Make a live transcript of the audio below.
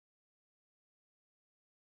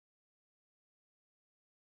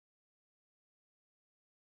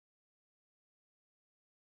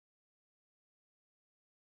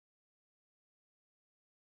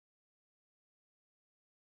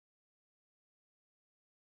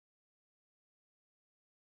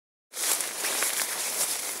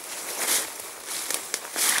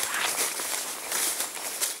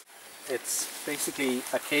It's basically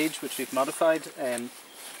a cage which we've modified.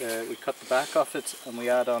 We cut the back off it and we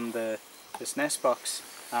add on this nest box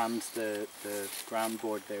and the ground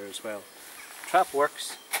board there as well. The trap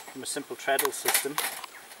works from a simple treadle system.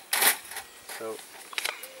 So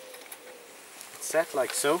it's set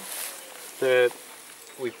like so.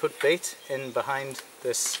 We put bait in behind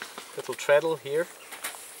this little treadle here,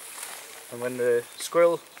 and when the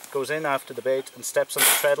squirrel goes in after the bait and steps on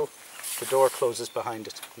the treadle, the door closes behind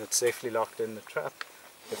it and it's safely locked in the trap.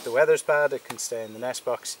 If the weather's bad, it can stay in the nest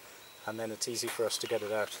box, and then it's easy for us to get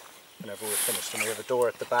it out whenever we're finished. And we have a door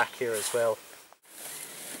at the back here as well.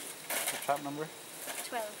 The trap number?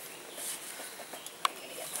 12. I'm going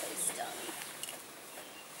to get those done.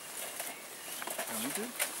 Can you do?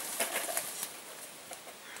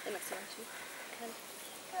 The next one too.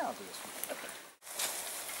 Yeah, I'll do this one. Okay.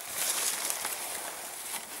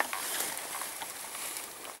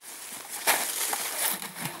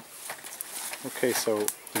 Okay, so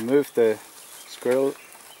we moved the squirrel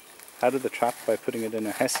out of the trap by putting it in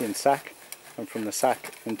a Hessian sack, and from the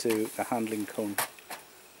sack into a handling cone.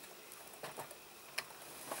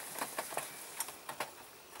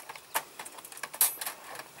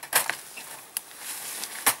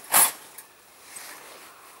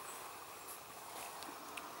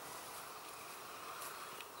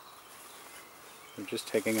 We're just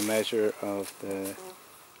taking a measure of the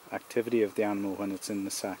activity of the animal when it's in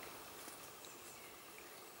the sack.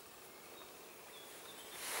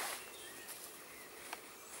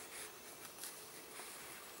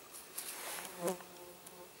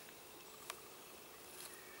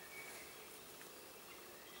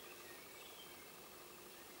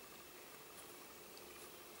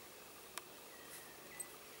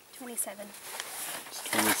 It's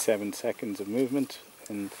 27 seconds of movement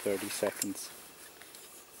in 30 seconds.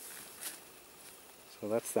 So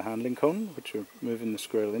that's the handling cone, which we're moving the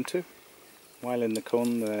squirrel into. While in the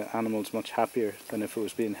cone, the animal's much happier than if it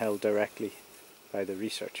was being held directly by the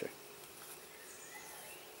researcher.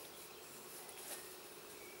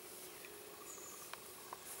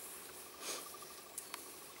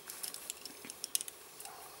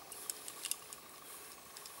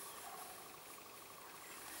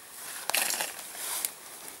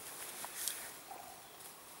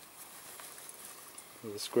 So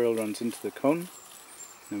the squirrel runs into the cone,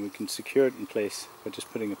 and we can secure it in place by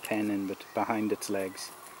just putting a pen in but behind its legs.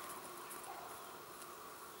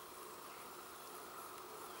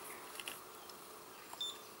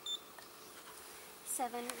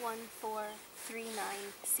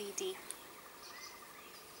 CD.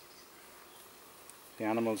 The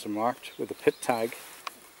animals are marked with a pit tag,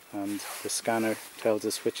 and the scanner tells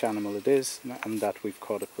us which animal it is and that we've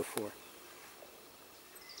caught it before.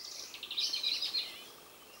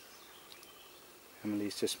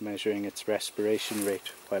 Emily's just measuring its respiration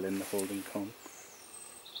rate while in the holding cone.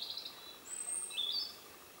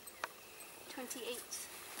 28.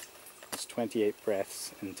 It's 28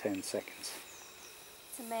 breaths in 10 seconds.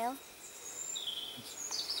 It's a male.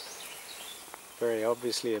 Very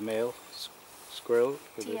obviously a male squirrel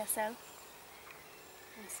with TSL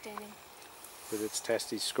and staining. With its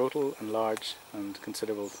testes scrotal and large and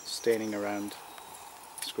considerable staining around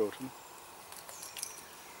the scrotum.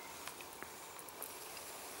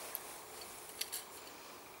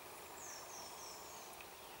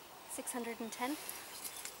 $610.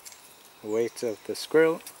 The weight of the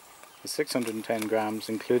squirrel is 610 grams,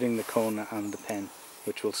 including the cone and the pen,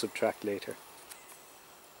 which we'll subtract later.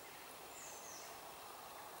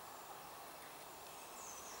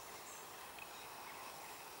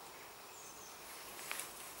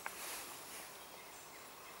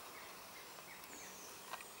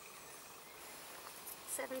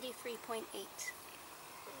 $73.8.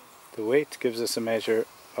 The weight gives us a measure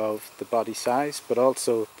of the body size, but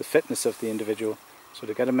also the fitness of the individual. So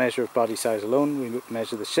to get a measure of body size alone, we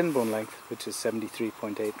measure the shin bone length, which is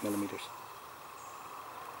 73.8 millimeters.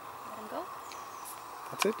 Let him go.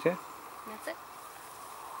 That's it, yeah. That's it.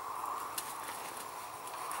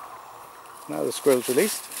 Now the squirrel's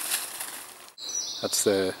released. That's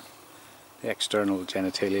the external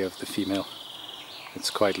genitalia of the female. It's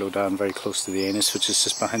quite low down, very close to the anus, which is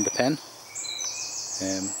just behind the pen.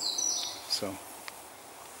 So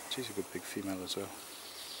she's a good big female as well.